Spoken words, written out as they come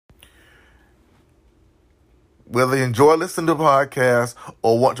Whether you enjoy listening to podcasts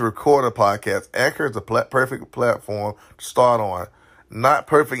or want to record a podcast, Anchor is the perfect platform to start on. Not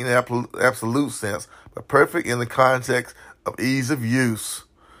perfect in the absolute sense, but perfect in the context of ease of use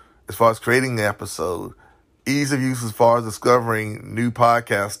as far as creating the episode, ease of use as far as discovering new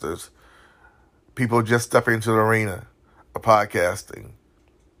podcasters, people just stepping into the arena of podcasting.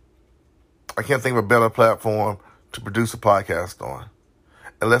 I can't think of a better platform to produce a podcast on.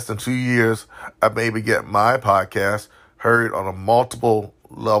 In less than 2 years, I maybe get my podcast heard on a multiple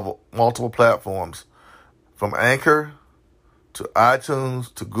platforms, from Anchor to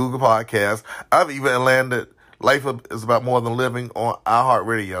iTunes to Google Podcasts. I've even landed Life is About More Than Living on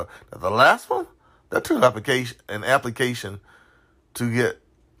iHeartRadio. Now, the last one, that took an application to get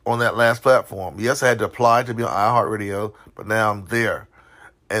on that last platform. Yes, I had to apply to be on iHeartRadio, but now I'm there.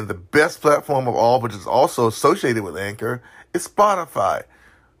 And the best platform of all, which is also associated with Anchor, is Spotify.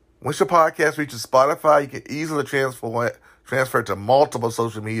 Once your podcast reaches Spotify, you can easily transfer it to multiple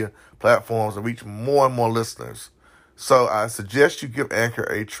social media platforms and reach more and more listeners. So I suggest you give Anchor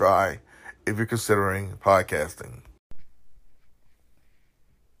a try if you're considering podcasting.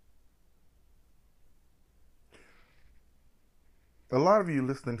 A lot of you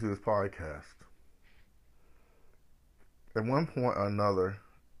listening to this podcast, at one point or another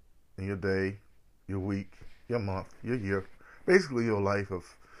in your day, your week, your month, your year, basically your life, have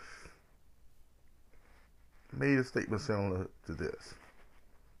made a statement similar to this.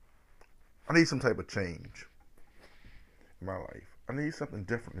 I need some type of change in my life. I need something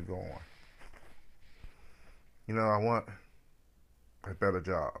different to go on. I want a better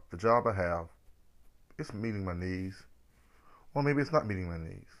job. The job I have, it's meeting my needs. Or maybe it's not meeting my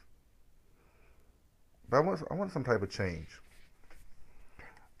needs. But I want some type of change.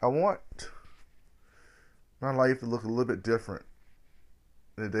 I want my life to look a little bit different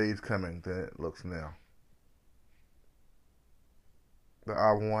in the days coming than it looks now. But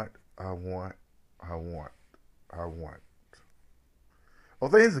I want. Well,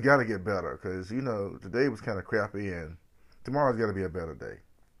 things have got to get better because, today was kind of crappy and tomorrow's got to be a better day.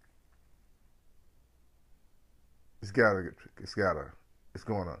 It's going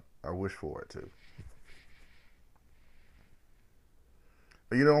to, I wish for it too.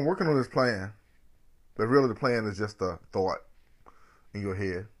 But, I'm working on this plan, but really the plan is just a thought in your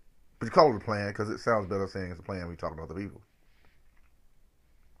head. But you call it a plan because it sounds better saying it's a plan when you talk to other people.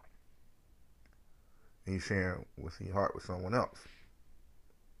 And you share what's in your heart with someone else.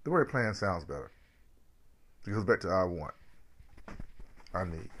 The word plan sounds better. It goes back to I want. I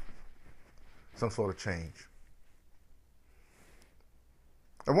need some sort of change.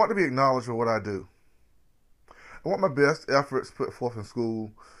 I want to be acknowledged for what I do. I want my best efforts put forth in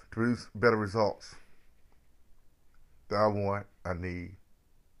school to produce better results. That I want, I need.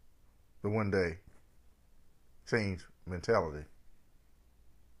 The one day change mentality.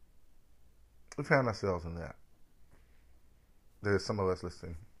 We found ourselves in that. There's some of us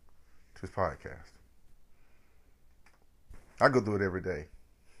listening to this podcast. I go through it every day.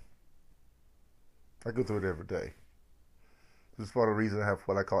 This is part of the reason I have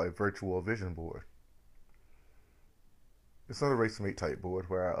what I call a virtual vision board. It's not a race to mate type board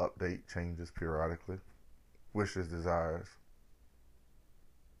where I update changes periodically, wishes, desires.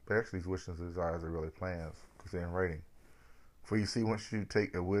 But actually, these wishes and desires are really plans because they're in writing. For you see, once you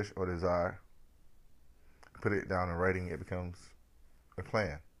take a wish or desire, put it down in writing, it becomes a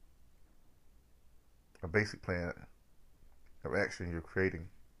plan. A basic plan of action you're creating,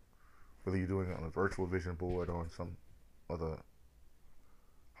 whether you're doing it on a virtual vision board or on some other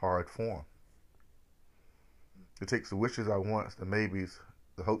hard form. It takes the wishes, I wants, the maybes,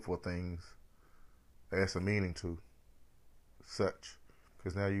 the hopeful things, and add some meaning to such,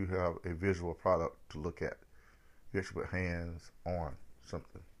 because now you have a visual product to look at. You actually put hands on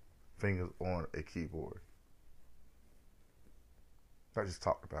something, fingers on a keyboard. I just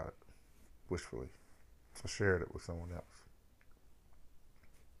talked about it wishfully. I shared it with someone else.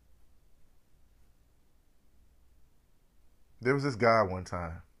 There was this guy one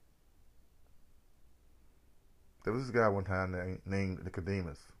time. Named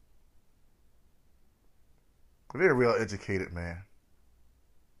Nicodemus. A very well educated man.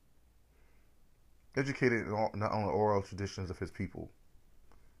 Educated not only oral traditions of his people,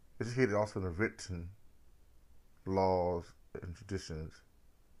 educated also in the written laws and traditions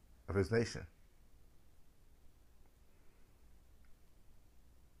of his nation.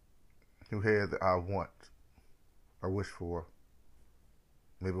 Who had the I want, or wish for,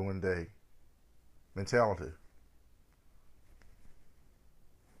 maybe one day, mentality.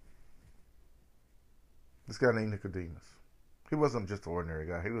 This guy named Nicodemus. He wasn't just an ordinary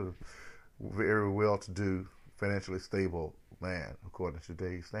guy. He was a very well-to-do financially stable man according to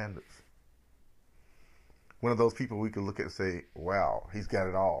today's standards. One of those people we could look at and say, wow, he's got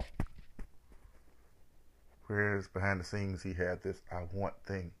it all. Whereas behind the scenes he had this I want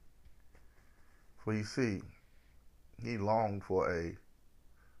thing. For you see, he longed for a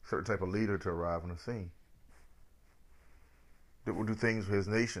certain type of leader to arrive on the scene that would do things for his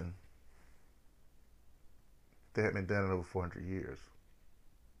nation that had been done in over 400 years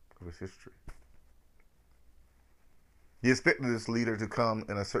of his history. He expected this leader to come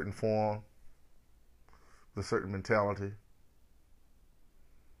in a certain form, with a certain mentality,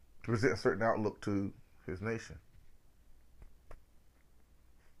 to present a certain outlook to his nation.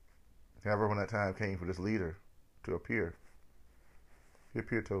 However, when that time came for this leader to appear, he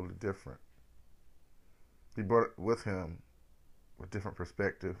appeared totally different. He brought with him a different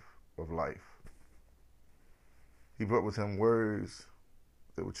perspective of life. He brought with him words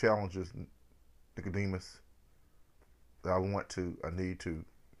that would challenge Nicodemus. I want to, I need to,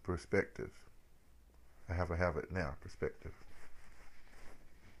 perspective. I have it now, perspective.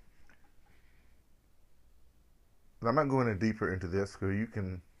 And I'm not going any deeper into this because you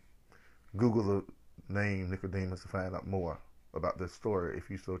can Google the name Nicodemus to find out more about this story if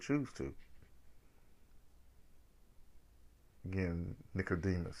you so choose to. Again,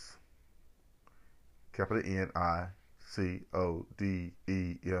 Nicodemus. Capital N-I-C-O-D-E-M-U-S.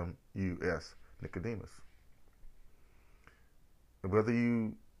 Nicodemus. And whether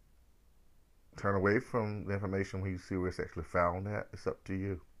you turn away from the information when you see where it's actually found at, it's up to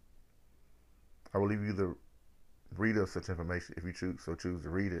you. I will leave you the reader of such information if you choose to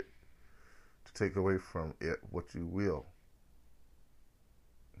read it, to take away from it what you will.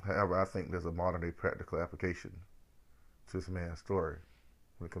 However, I think there's a modern day practical application to this man's story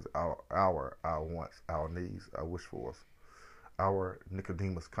when it comes to our wants, our needs, our wish for, our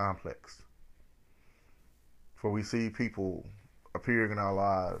Nicodemus complex. For we see people appearing in our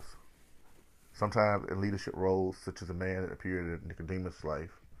lives, sometimes in leadership roles, such as a man that appeared in Nicodemus'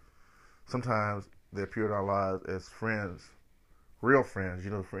 life. Sometimes they appear in our lives as friends, real friends,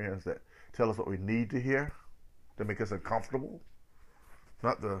 friends that tell us what we need to hear, that make us uncomfortable.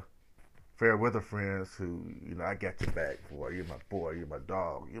 Not the fair weather friends who, I got your back, boy, you're my boy, you're my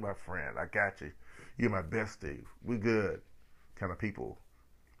dog, you're my friend, I got you, you're my bestie, we good kind of people.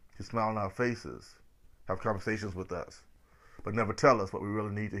 Who smile on our faces, have conversations with us, but never tell us what we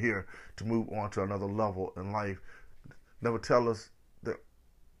really need to hear to move on to another level in life. Never tell us that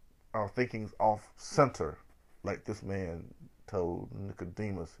our thinking's off center, like this man told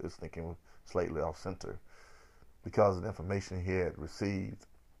Nicodemus his thinking was slightly off center because of the information he had received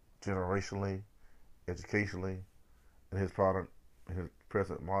generationally, educationally, in his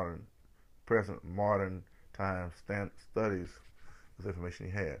present modern time studies with the information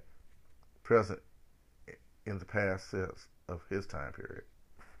he had present in the past sense of his time period,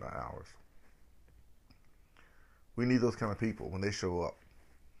 not ours. We need those kind of people when they show up.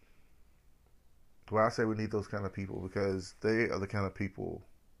 Why I say we need those kind of people, because they are the kind of people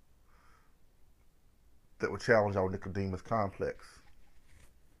that will challenge our Nicodemus complex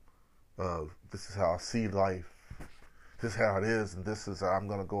of this is how I see life, this is how it is, and this is how I'm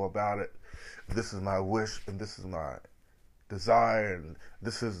going to go about it, this is my wish, and this is my desire, and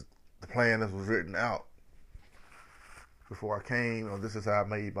this is the plan that was written out before I came, or this is how I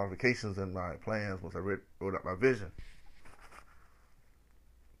made modifications in my plans once I wrote out my vision.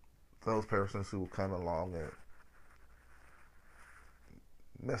 Those persons who will come along and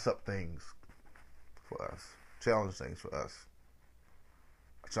mess up things for us, challenge things for us,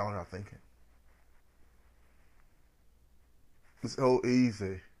 challenge our thinking. It's so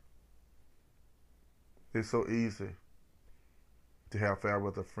easy. It's so easy to have fair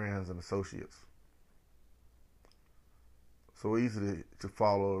weather friends and associates. So easy to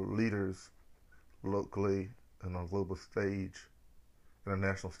follow leaders locally and on a global stage, and a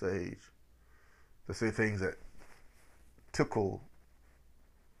national stage, to say things that tickle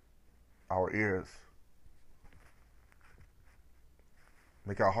our ears,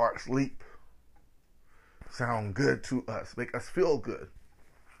 make our hearts leap, sound good to us, make us feel good.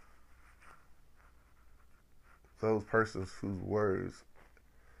 Those persons whose words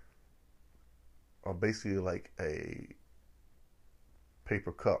are basically like a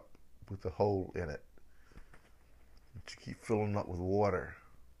paper cup with a hole in it that you keep filling up with water.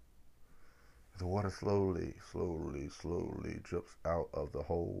 The water slowly drips out of the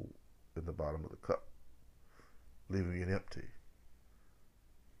hole in the bottom of the cup, leaving it empty.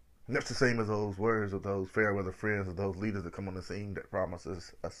 And that's the same as those words of those fair weather friends, of those leaders that come on the scene that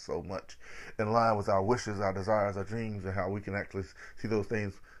promises us so much in line with our wishes, our desires, our dreams, and how we can actually see those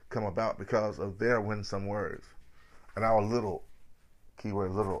things come about because of their winsome words and our little,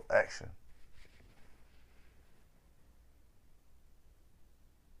 keyword, little action.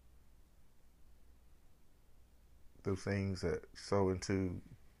 Those things that sow into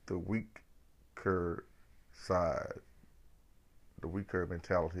the weaker side, the weaker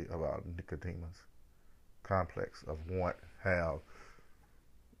mentality of our Nicodemus complex of want, have,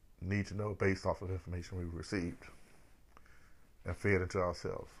 need to know based off of information we've received and fed into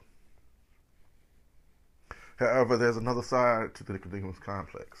ourselves. However, there's another side to the Nicodemus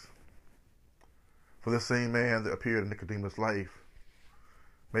complex. For this same man that appeared in Nicodemus' life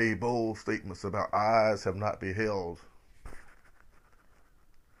made bold statements about eyes have not beheld,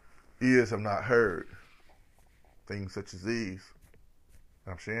 ears have not heard, things such as these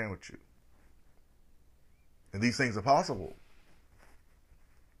I'm sharing with you. And these things are possible,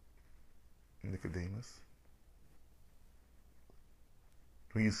 Nicodemus,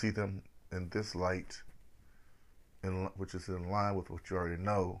 when you see them in this light, which is in line with what you already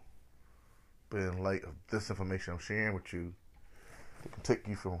know, but in light of this information I'm sharing with you, it can take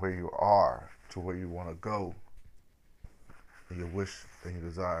you from where you are to where you want to go, and your wish and your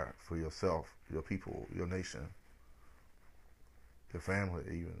desire for yourself, your people, your nation, your family,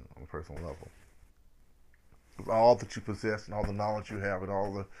 even on a personal level. With all that you possess and all the knowledge you have and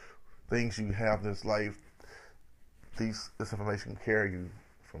all the things you have in this life, this information can carry you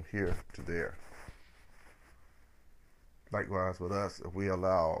from here to there. Likewise with us, if we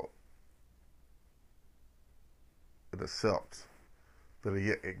allow and accept, but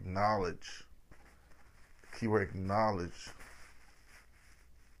yet acknowledge, keyword acknowledge,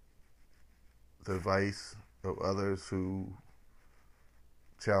 the advice of others who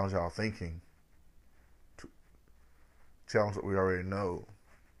challenge our thinking, challenge what we already know,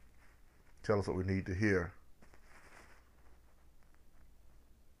 tell us what we need to hear,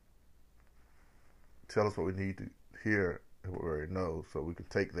 tell us what we need to hear and what we already know, so we can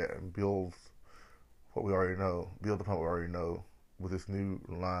take that and build what we already know, build upon what we already know with this new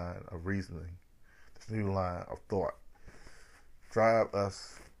line of reasoning, this new line of thought. Drive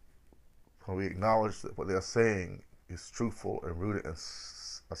us when we acknowledge that what they're saying is truthful and rooted in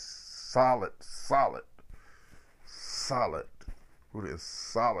a solid, rooted in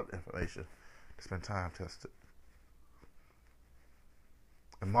solid information that's been time tested.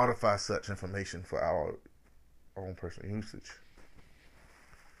 And modify such information for our own personal usage,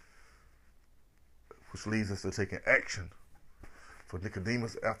 which leads us to taking action. For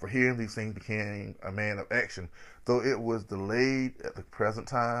Nicodemus, after hearing these things, became a man of action. Though it was delayed at the present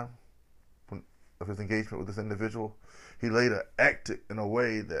time of his engagement with this individual, he later acted in a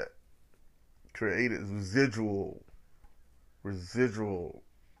way that created residual results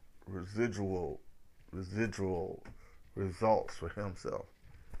for himself,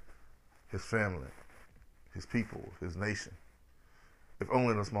 his family, his people, his nation, if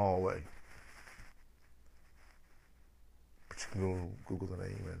only in a small way. But you can go Google the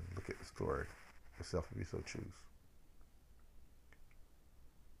name and look at the story yourself if you so choose.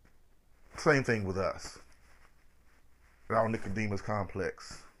 Same thing with us. Our Nicodemus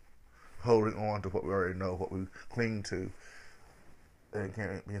complex, holding on to what we already know, what we cling to, and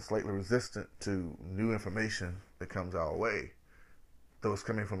can be slightly resistant to new information that comes our way, though it's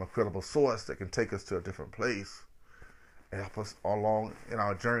coming from a credible source that can take us to a different place and help us along in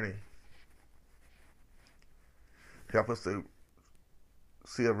our journey, help us to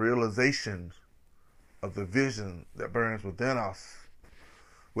see a realization of the vision that burns within us,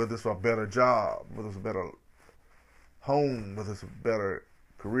 whether it's for a better job, whether it's a better home, whether it's a better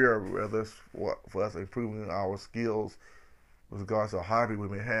career, whether it's for us improving our skills with regards to a hobby we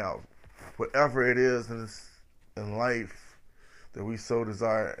may have. Whatever it is in life that we so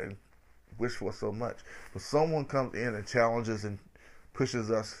desire and wish for so much. But someone comes in and challenges and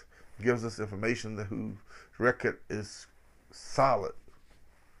pushes us, gives us information that whose record is solid.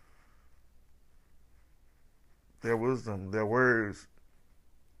 Their wisdom, their words,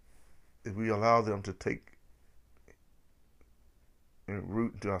 if we allow them to take and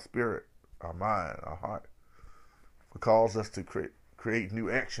root into our spirit, our mind, our heart, it calls us to create new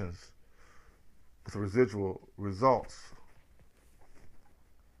actions with residual results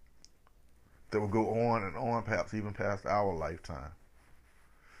that will go on and on, perhaps even past our lifetime.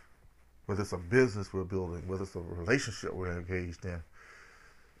 Whether it's a business we're building, whether it's a relationship we're engaged in,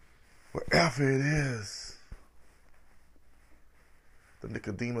 whatever it is, the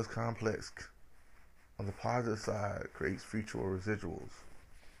Nicodemus complex on the positive side creates future residuals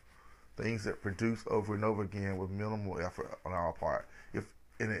things that produce over and over again with minimal effort on our part, if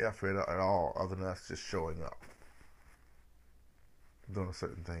any effort at all, other than us just showing up, doing a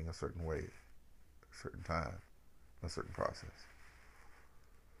certain thing a certain way, a certain time, a certain process.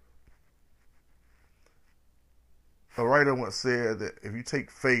 A writer once said that if you take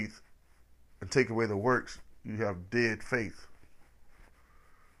faith and take away the works, you have dead faith.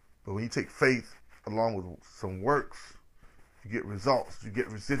 But when you take faith along with some works, you get results, you get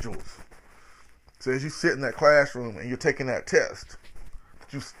residuals. So as you sit in that classroom and you're taking that test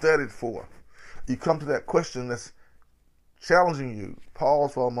that you studied for, you come to that question that's challenging you.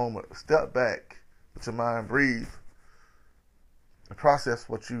 Pause for a moment, step back, let your mind breathe, and process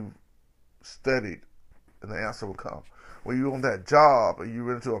what you studied, and the answer will come. When you're on that job and you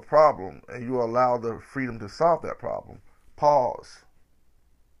run into a problem and you allow the freedom to solve that problem, pause,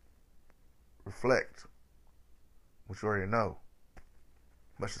 reflect, which you already know,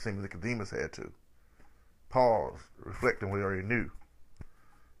 much the same as Nicodemus had to. Pause, reflect on what he already knew,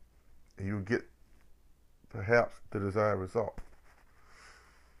 and you will get perhaps the desired result.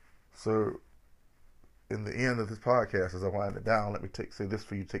 So, in the end of this podcast, as I wind it down, let me say this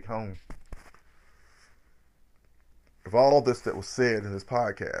for you to take home. Of all this that was said in this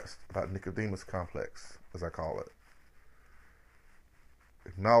podcast about Nicodemus complex, as I call it,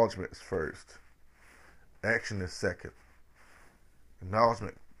 acknowledgement is first, action is second.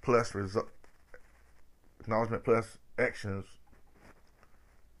 Acknowledgement plus actions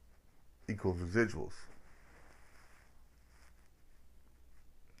equals residuals.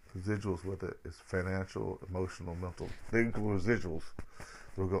 Residuals, whether it's financial, emotional, mental, they equal residuals.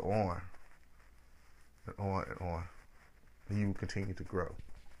 They'll go on and on and on. And you will continue to grow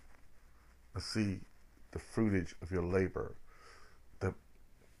and see the fruitage of your labor,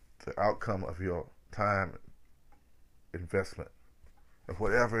 the outcome of your time investment, of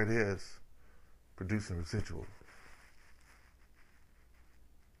whatever it is, producing residuals.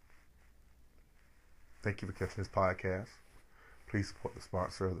 Thank you for catching this podcast. Please support the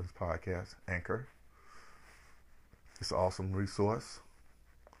sponsor of this podcast, Anchor. It's an awesome resource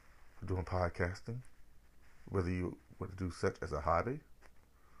for doing podcasting, whether you want to do such as a hobby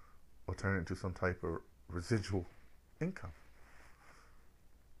or turn it into some type of residual income.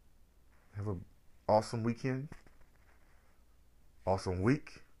 Have an awesome weekend, awesome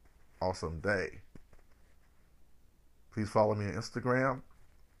week, awesome day. Please follow me on Instagram,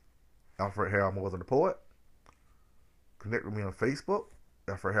 Alfred Harrell More Than a Poet. Connect with me on Facebook,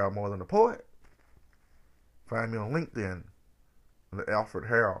 Alfred Harrell More Than a Poet. Find me on LinkedIn, under Alfred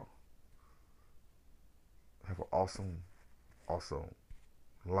Harrell. Have an awesome, awesome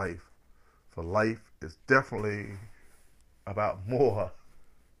life. For life is definitely about more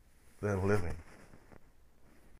than living.